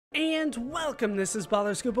And welcome, this is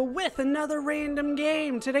Baller Scuba with another random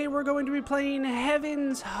game. Today we're going to be playing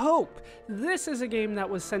Heaven's Hope. This is a game that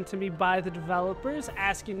was sent to me by the developers,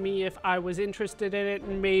 asking me if I was interested in it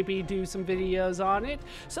and maybe do some videos on it.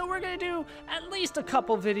 So we're going to do at least a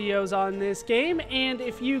couple videos on this game, and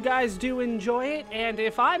if you guys do enjoy it, and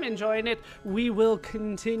if I'm enjoying it, we will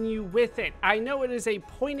continue with it. I know it is a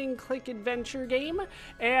point-and-click adventure game,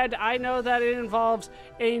 and I know that it involves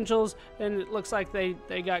angels, and it looks like they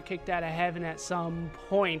got kicked out of heaven at some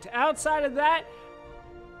point. Outside of that,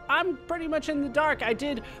 I'm pretty much in the dark. I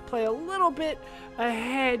did play a little bit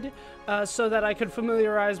ahead so that I could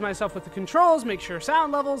familiarize myself with the controls, make sure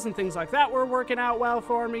sound levels and things like that were working out well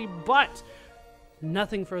for me, but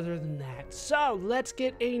nothing further than that. So let's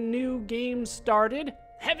get a new game started.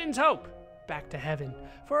 Heaven's Hope. Back to heaven.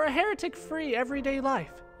 For a heretic-free everyday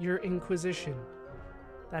life, your Inquisition.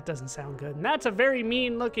 That doesn't sound good. And that's a very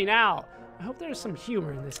mean-looking owl. I hope there's some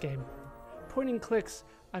humor in this game. Point and clicks,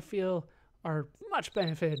 I feel, are much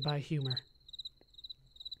benefited by humor.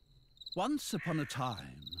 Once upon a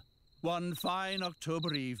time, one fine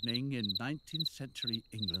October evening in 19th century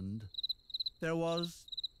England, there was...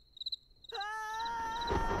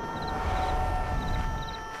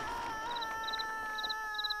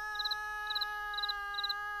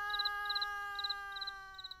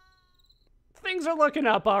 Things are looking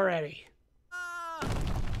up already.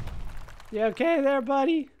 You okay there,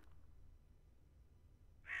 buddy?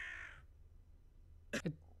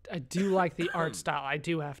 I do like the art style, I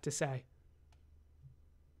do have to say.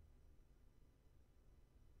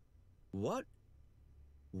 What?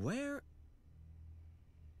 Where?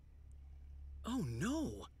 Oh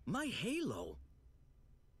no, my halo.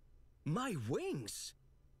 My wings.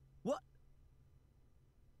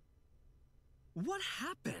 What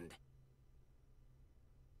happened?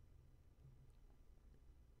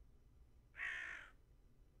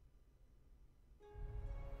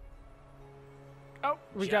 Oh,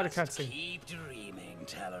 we got a cutscene. Keep dreaming,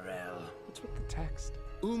 Talorel. What's with the text?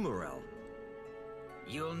 Umarel.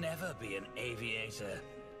 You'll never be an aviator.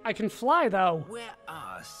 I can fly, though. Where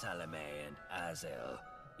are Salome and Azel,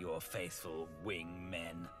 your faithful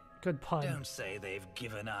wingmen? Good pun. Don't say they've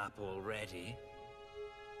given up already.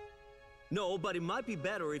 No, but it might be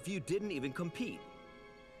better if you didn't even compete.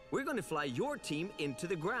 We're going to fly your team into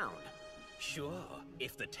the ground. Sure,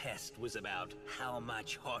 if the test was about how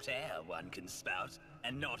much hot air one can spout,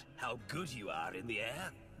 and not how good you are in the air.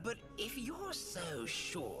 But if you're so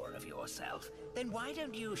sure of yourself, then why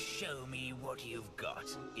don't you show me what you've got,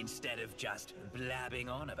 instead of just blabbing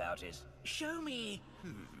on about it? Show me,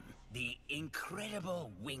 the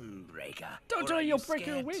incredible wing breaker. Don't tell me you'll break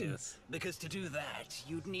your wings. Because to do that,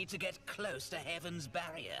 you'd need to get close to heaven's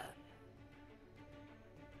barrier.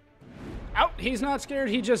 Oh, he's not scared,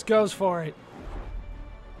 he just goes for it.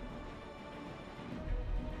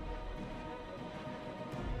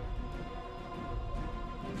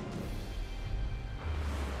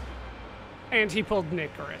 And he pulled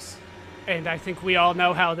Nicarus. And I think we all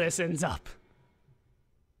know how this ends up.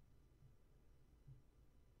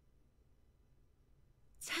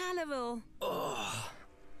 Talorel. Oh,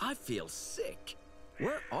 I feel sick.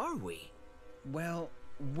 Where are we? Well,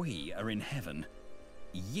 we are in heaven.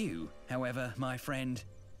 You, however, my friend,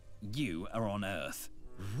 you are on Earth.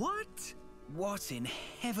 What? What in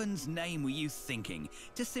heaven's name were you thinking?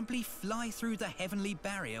 To simply fly through the heavenly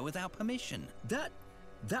barrier without permission? That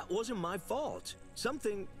wasn't my fault.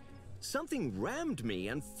 Something rammed me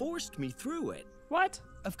and forced me through it. What?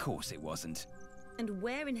 Of course it wasn't. And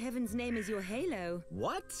where in heaven's name is your halo?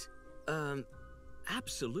 What?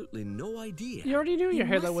 Absolutely no idea. You already knew your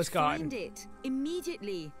halo must was gone. Find it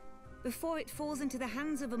immediately, before it falls into the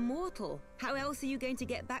hands of a mortal. How else are you going to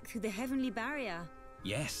get back through the heavenly barrier?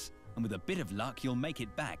 Yes, and with a bit of luck, you'll make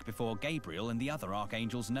it back before Gabriel and the other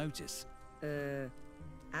archangels notice.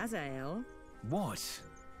 Azael? What?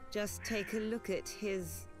 Just take a look at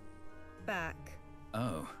his back.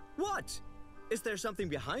 Oh. What? Is there something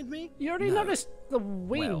behind me? You already noticed the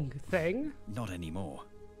wing thing. Not anymore.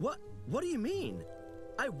 What do you mean?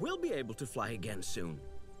 I will be able to fly again soon,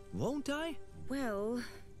 won't I? Well,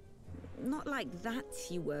 not like that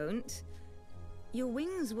you won't. Your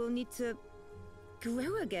wings will need to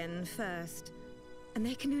grow again first. And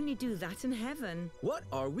they can only do that in heaven. What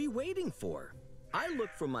are we waiting for? I look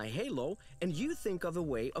for my halo, and you think of a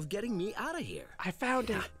way of getting me out of here. I found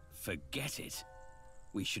it. Forget it.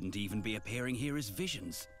 We shouldn't even be appearing here as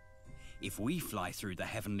visions. If we fly through the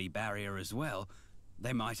heavenly barrier as well,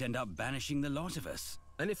 they might end up banishing the lot of us.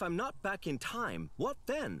 And if I'm not back in time, what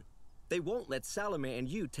then? They won't let Salome and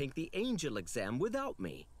you take the angel exam without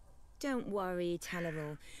me. Don't worry,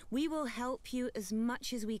 Talorel. We will help you as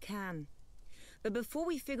much as we can. But before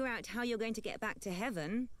we figure out how you're going to get back to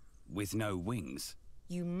heaven... With no wings?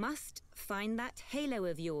 You must find that halo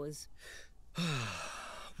of yours.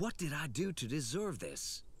 What did I do to deserve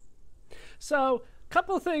this? So,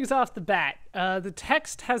 couple things off the bat. The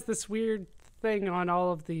text has this weird thing on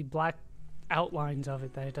all of the black outlines of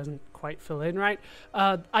it that it doesn't quite fill in right.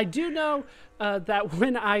 I do know that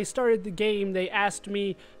when I started the game, they asked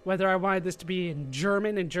me whether I wanted this to be in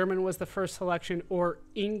German, and German was the first selection, or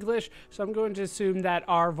English. So I'm going to assume that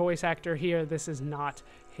our voice actor here, this is not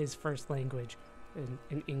his first language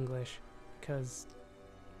in English, because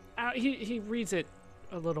he reads it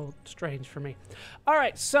a little strange for me. All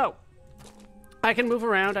right, so I can move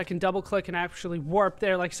around, I can double click and actually warp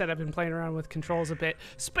there. Like I said, I've been playing around with controls a bit.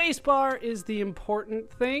 Spacebar is the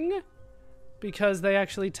important thing because they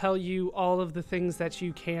actually tell you all of the things that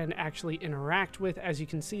you can actually interact with. As you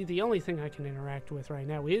can see, the only thing I can interact with right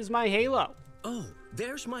now is my halo. Oh,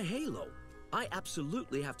 there's my halo. I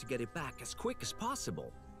absolutely have to get it back as quick as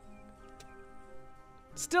possible.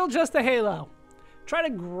 Still just the halo. Try to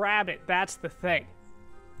grab it, that's the thing.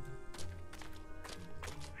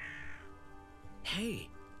 Hey,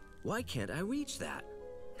 why can't I reach that?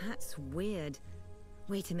 That's weird.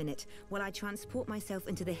 Wait a minute, while I transport myself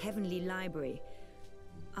into the Heavenly Library.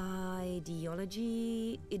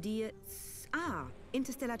 Ideology, idiots... Ah,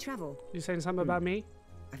 interstellar travel. You saying something about me?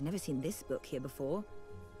 I've never seen this book here before.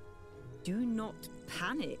 Do not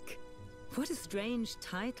panic. What a strange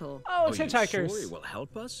title. Oh, Are you hitchhikers. sure it will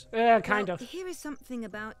help us? Yeah, kind Well, of. Here is something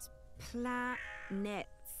about planets.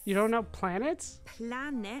 You don't know planets?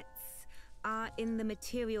 Planets are in the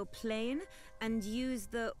material plane and use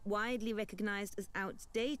the widely recognized as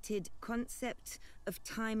outdated concept of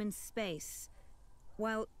time and space.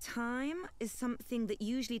 While time is something that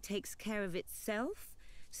usually takes care of itself,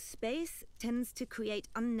 space tends to create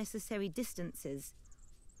unnecessary distances.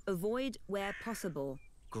 Avoid where possible.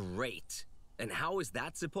 Great. And how is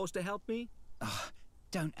that supposed to help me?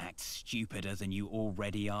 Don't act stupider than you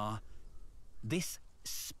already are. This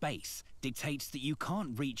space dictates that you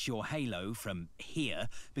can't reach your halo from here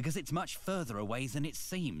because it's much further away than it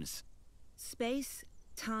seems. Space,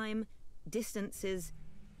 time, distances.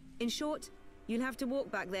 In short, you'll have to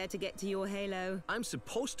walk back there to get to your halo. I'm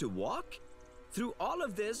supposed to walk? Through all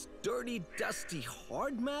of this dirty, dusty,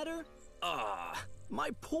 hard matter?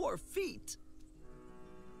 My poor feet.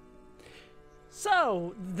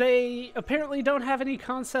 So, they apparently don't have any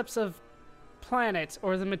concepts of planets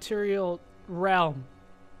or the material realm.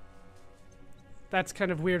 That's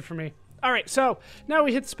kind of weird for me. All right, so now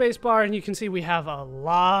we hit the spacebar and you can see we have a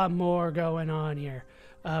lot more going on here.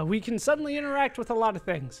 We can suddenly interact with a lot of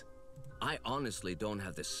things. I honestly don't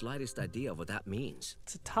have the slightest idea of what that means.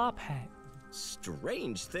 It's a top hat.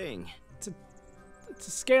 Strange thing. It's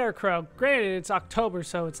a scarecrow. Granted, it's October,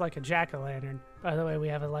 so it's like a jack-o'-lantern. By the way, we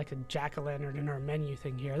have like a jack-o'-lantern in our menu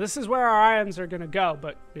thing here. This is where our items are going to go,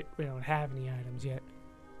 but we don't have any items yet.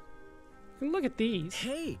 You can look at these.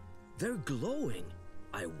 Hey, they're glowing.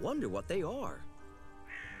 I wonder what they are.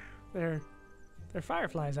 They're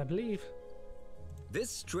fireflies, I believe. This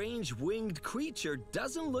strange winged creature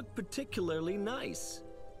doesn't look particularly nice.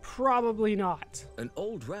 Probably not. An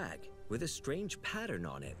old rag with a strange pattern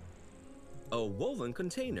on it. A woven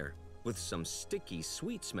container with some sticky,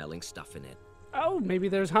 sweet-smelling stuff in it. Oh, maybe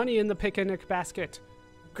there's honey in the picnic basket.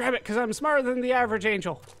 Grab it, because I'm smarter than the average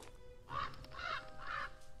angel.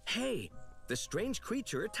 Hey, the strange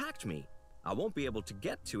creature attacked me. I won't be able to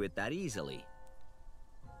get to it that easily.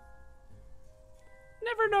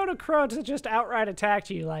 Never known a crow to just outright attack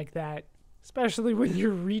you like that. Especially when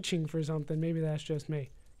you're reaching for something. Maybe that's just me.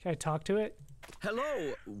 Can I talk to it?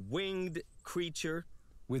 Hello, winged creature.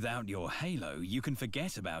 Without your halo, you can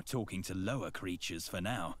forget about talking to lower creatures for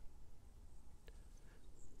now.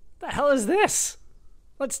 The hell is this?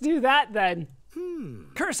 Let's do that then.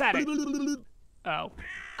 Curse at it. Oh.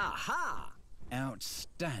 Aha!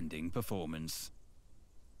 Outstanding performance.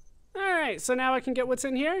 Alright, so now I can get what's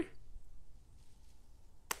in here?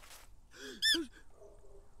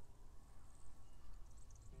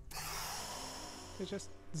 They just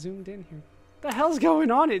zoomed in here. The hell's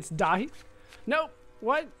going on? It's dying. Nope.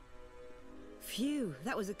 What? Phew,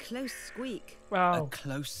 that was a close squeak. Oh. A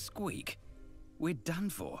close squeak. We're done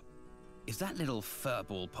for. If that little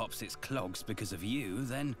furball pops its clogs because of you,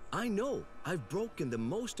 then... I know. I've broken the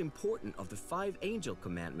most important of the 5 angel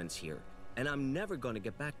commandments here, and I'm never going to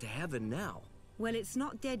get back to heaven now. Well, it's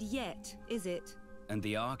not dead yet, is it? And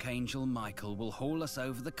the Archangel Michael will haul us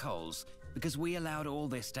over the coals because we allowed all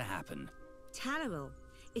this to happen. Talorel,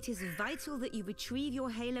 it is vital that you retrieve your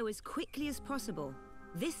halo as quickly as possible.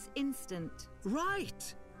 This instant.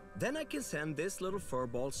 Right! Then I can send this little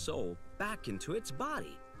furball soul back into its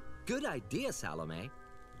body. Good idea, Salome.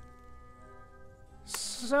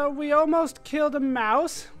 So we almost killed a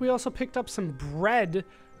mouse. We also picked up some bread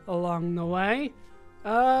along the way.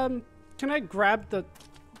 Can I grab the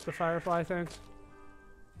firefly things?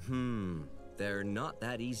 They're not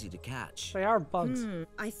that easy to catch. They are bugs.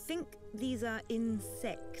 I think these are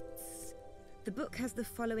insects. The book has the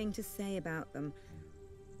following to say about them.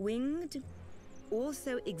 Winged,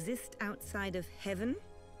 also exist outside of heaven.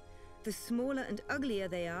 The smaller and uglier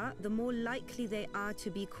they are, the more likely they are to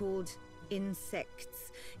be called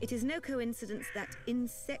insects. It is no coincidence that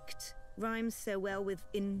insect rhymes so well with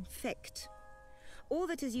infect. All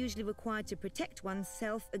that is usually required to protect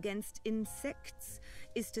oneself against insects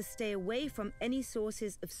is to stay away from any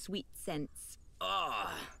sources of sweet scents.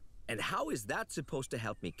 And how is that supposed to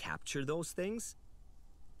help me capture those things?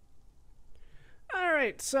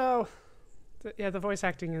 Alright, so... yeah, the voice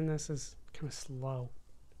acting in this is kind of slow.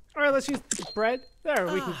 Alright, let's use bread. There,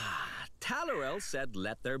 we can... Talorel said,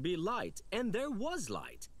 "Let there be light," and there was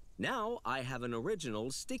light. Now I have an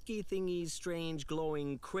original sticky thingy strange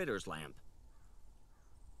glowing critters lamp.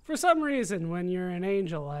 For some reason, when you're an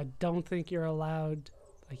angel, I don't think you're allowed,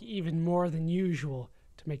 like, even more than usual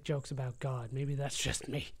to make jokes about God. Maybe that's just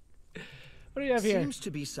me. What do you have here? Seems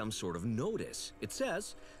to be some sort of notice. It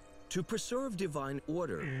says, "To preserve divine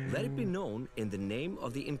order, let it be known in the name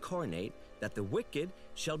of the incarnate that the wicked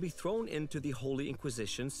shall be thrown into the Holy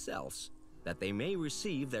Inquisition's cells, that they may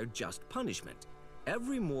receive their just punishment.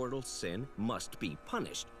 Every mortal sin must be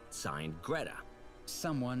punished." Signed, Greta.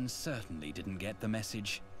 Someone certainly didn't get the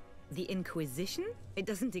message. The Inquisition? It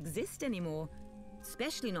doesn't exist anymore.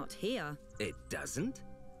 Especially not here. It doesn't?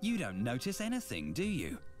 You don't notice anything, do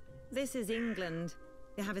you? This is England.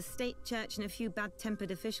 They have a state church and a few bad-tempered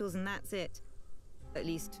officials, and that's it. At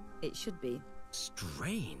least, it should be.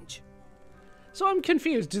 Strange. So I'm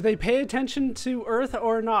confused. Do they pay attention to Earth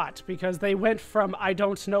or not? Because they went from "I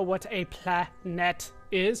don't know what a planet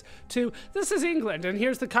is" to "this is England and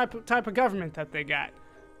here's the type of government that they got."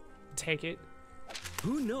 Take it.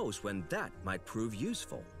 Who knows when that might prove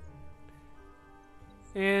useful?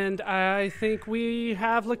 And I think we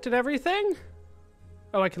have looked at everything.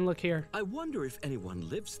 Oh, I can look here. I wonder if anyone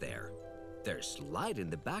lives there. There's light in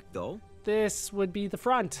the back, though. This would be the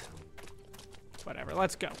front. Whatever,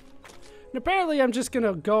 let's go. And apparently I'm just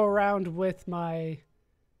gonna go around with my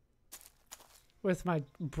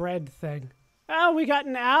bread thing. Oh, we got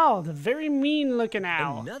an owl, the very mean looking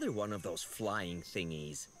owl. Another one of those flying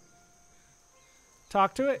thingies.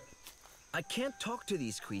 Talk to it. I can't talk to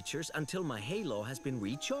these creatures until my halo has been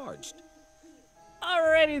recharged.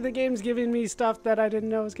 Already the game's giving me stuff that I didn't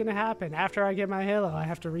know was gonna happen. After I get my halo, I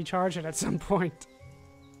have to recharge it at some point.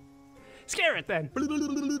 Scare it then.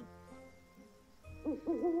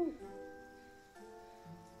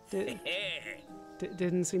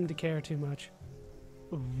 Didn't seem to care too much.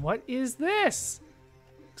 What is this?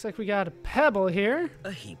 Looks like we got a pebble here.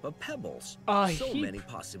 A heap of pebbles. So many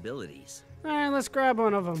possibilities. Alright, let's grab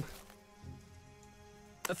one of them.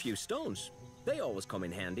 A few stones. They always come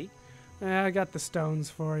in handy. I got the stones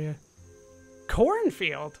for you.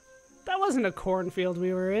 Cornfield? That wasn't a cornfield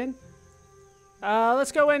we were in.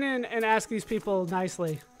 Let's go in and ask these people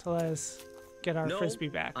nicely to let us get our frisbee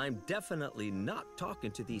back. I'm definitely not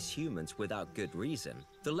talking to these humans without good reason.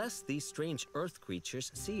 The less these strange earth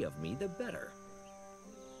creatures see of me, the better.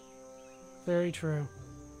 Very true.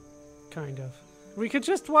 Kind of. We could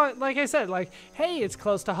just want, like I said, like, hey, it's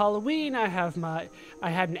close to Halloween. I had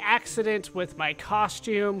an accident with my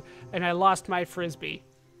costume and I lost my frisbee.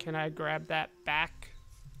 Can I grab that back?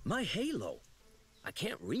 My halo. I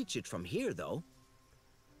can't reach it from here, though.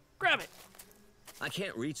 Grab it. I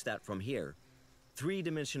can't reach that from here.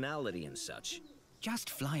 Three-dimensionality and such. Just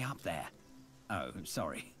fly up there. Oh,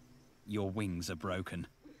 sorry. Your wings are broken.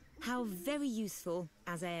 How very useful,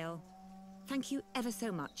 Azael. Thank you ever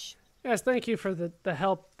so much. Yes, thank you for the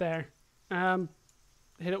help there.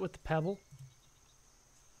 Hit it with the pebble.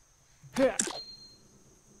 Yeah.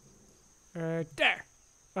 There.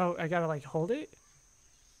 Oh, I gotta like hold it?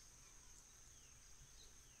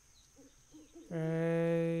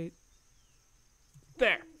 Right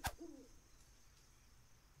there.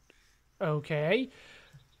 Okay.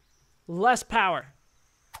 Less power.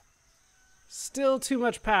 Still too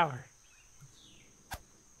much power.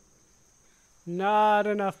 Not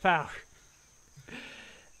enough power.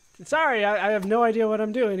 Sorry, I have no idea what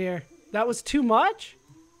I'm doing here. That was too much?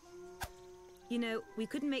 You know, we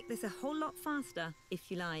could make this a whole lot faster,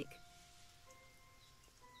 if you like.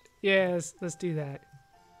 Yes, let's do that.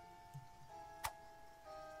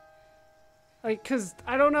 Like, cause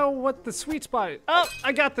I don't know what the sweet spot is. Oh,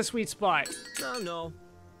 I got the sweet spot. No, no.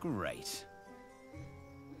 Great.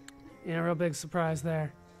 Yeah, real big surprise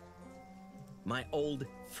there. My old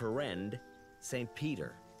friend, St.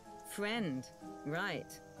 Peter. Friend,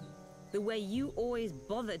 right. The way you always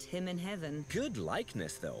bothered him in heaven. Good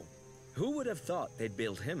likeness, though. Who would have thought they'd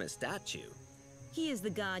build him a statue? He is the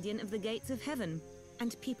guardian of the gates of heaven,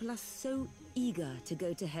 and people are so eager to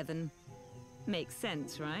go to heaven. Makes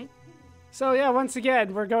sense, right? So yeah, once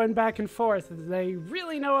again, we're going back and forth. They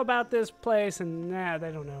really know about this place, and nah,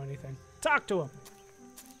 they don't know anything. Talk to them.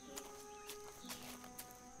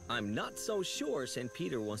 I'm not so sure St.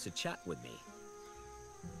 Peter wants to chat with me.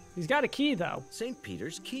 He's got a key, though. St.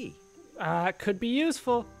 Peter's key. Could be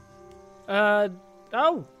useful.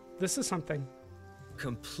 Oh, this is something.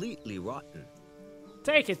 Completely rotten.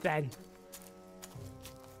 Take it, then.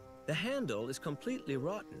 The handle is completely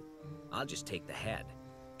rotten. I'll just take the head.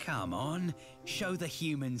 Come on, show the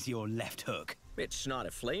humans your left hook. It's not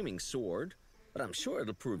a flaming sword, but I'm sure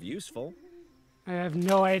it'll prove useful. I have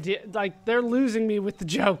no idea. Like, they're losing me with the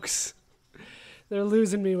jokes. They're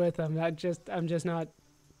losing me with them. I'm just not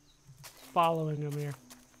following them here.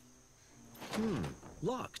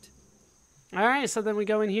 Locked. All right, so then we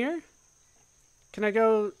go in here. Can I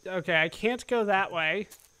go? Okay, I can't go that way,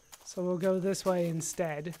 so we'll go this way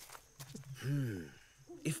instead.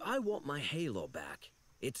 If I want my halo back,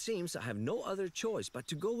 it seems I have no other choice but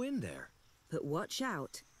to go in there. But watch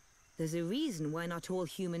out. There's a reason why not all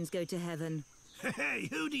humans go to heaven. Hey,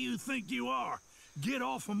 who do you think you are? Get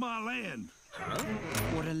off of my land.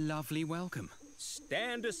 What a lovely welcome.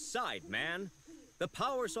 Stand aside, man. The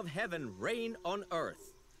powers of heaven reign on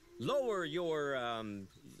earth. Lower your,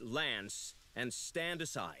 lance and stand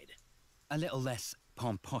aside. A little less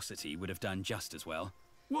pomposity would have done just as well.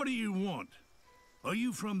 What do you want? Are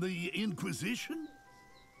you from the Inquisition?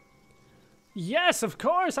 Yes, of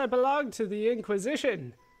course, I belong to the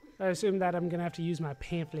Inquisition. I assume that I'm gonna have to use my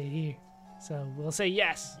pamphlet here, so we'll say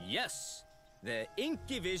yes. Yes. The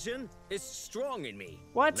Inquisition is strong in me.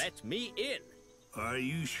 What? Let me in. Are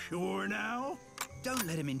you sure now? Don't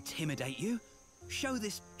let him intimidate you. Show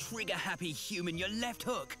this trigger-happy human your left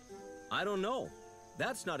hook. I don't know.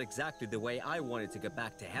 That's not exactly the way I wanted to get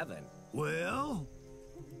back to heaven. Well,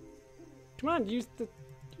 Come on, use the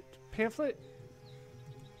pamphlet.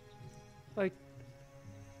 Like,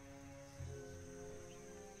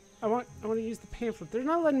 I want to use the pamphlet. They're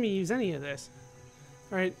not letting me use any of this.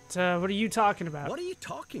 All right, what are you talking about? What are you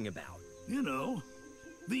talking about? you know,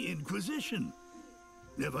 the Inquisition.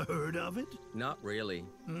 Never heard of it? Not really.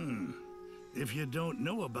 If you don't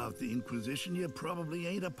know about the Inquisition, you probably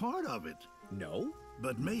ain't a part of it. No?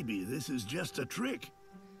 But maybe this is just a trick.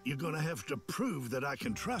 You're gonna have to prove that I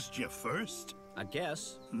can trust you first. I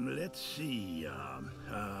guess. Let's see,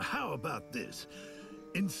 how about this?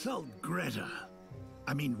 Insult Greta.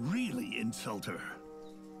 I mean, really insult her.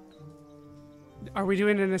 Are we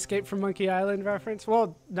doing an Escape from Monkey Island reference?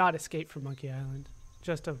 Well, not Escape from Monkey Island.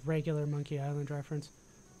 Just a regular Monkey Island reference.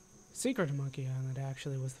 Secret of Monkey Island,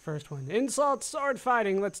 actually, was the first one. Insult sword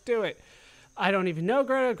fighting, let's do it. I don't even know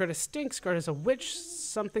Greta. Greta stinks. Greta's a witch.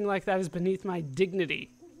 Something like that is beneath my dignity.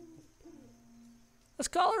 Let's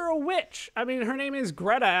call her a witch. I mean, her name is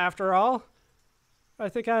Greta, after all. I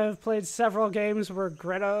think I have played several games where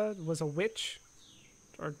Greta was a witch.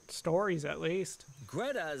 Or stories, at least.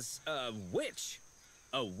 Greta's a witch.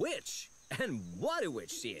 A witch? And what a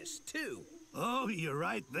witch she is, too. Oh, you're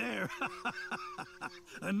right there.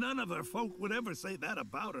 And none of her folk would ever say that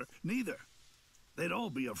about her, neither. They'd all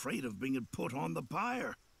be afraid of being put on the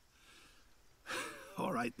pyre.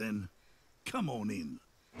 All right, then. Come on in.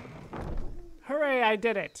 Hooray, I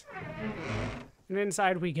did it. And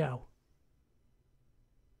inside we go.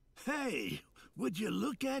 Hey, would you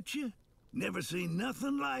look at you? Never seen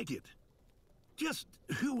nothing like it. Just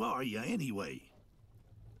who are you, anyway?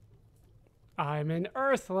 I'm an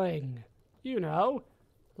earthling. You know,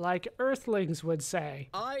 like earthlings would say.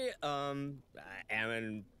 I am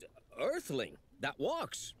an earthling that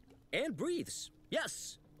walks and breathes.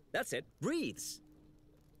 Yes, that's it, breathes.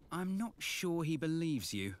 I'm not sure he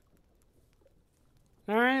believes you.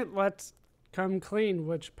 All right, let's come clean,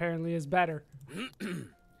 which apparently is better.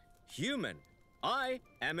 Human, I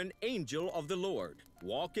am an angel of the Lord,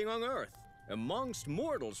 walking on earth, amongst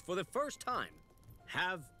mortals for the first time.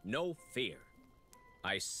 Have no fear.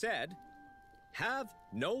 I said, have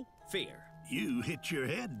no fear. You hit your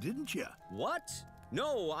head, didn't you? What?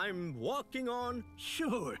 No, I'm walking on...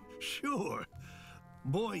 Sure.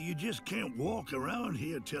 Boy, you just can't walk around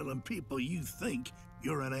here telling people you think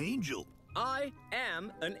you're an angel. I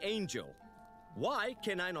am an angel. Why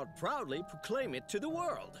can I not proudly proclaim it to the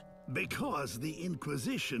world? Because the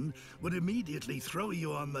Inquisition would immediately throw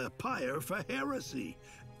you on the pyre for heresy.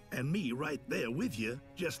 And me right there with you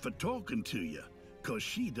just for talking to you. 'Cause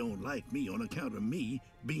she don't like me on account of me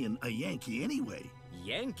being a Yankee anyway.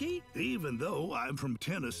 Yankee? Even though I'm from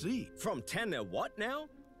Tennessee. From what now?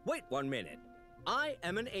 Wait 1 minute. I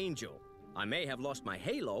am an angel. I may have lost my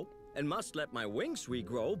halo and must let my wings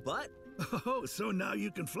regrow, but... Oh, so now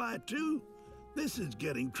you can fly too? This is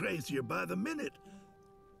getting crazier by the minute.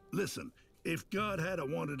 Listen, if God had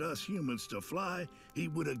wanted us humans to fly, he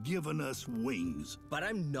would have given us wings. But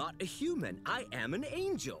I'm not a human. I am an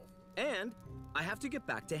angel. And I have to get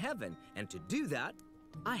back to heaven. And to do that,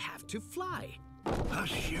 I have to fly.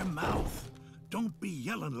 Hush your mouth. Don't be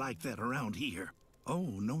yelling like that around here.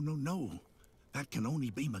 Oh, no. That can only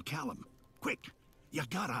be McCallum. Quick, you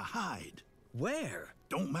gotta hide. Where?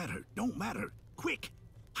 Don't matter. Quick,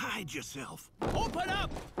 hide yourself. Open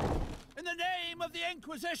up! In the name of the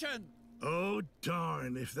Inquisition! Oh,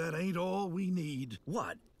 darn, if that ain't all we need.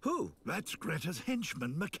 What? Who? That's Greta's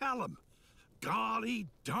henchman, McCallum. Golly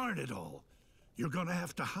darn it all. You're gonna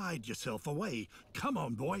have to hide yourself away. Come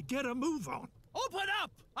on, boy, get a move on. Open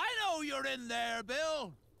up! I know you're in there,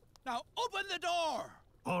 Bill. Now open the door!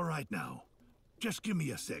 All right now. Just give me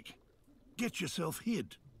a sec. Get yourself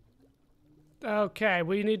hid. Okay,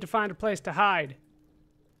 we need to find a place to hide.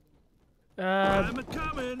 I'm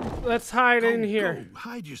a-coming. Let's hide in here. Go,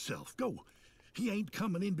 hide yourself. Go. He ain't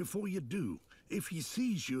coming in before you do. If he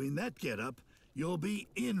sees you in that getup, you'll be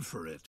in for it.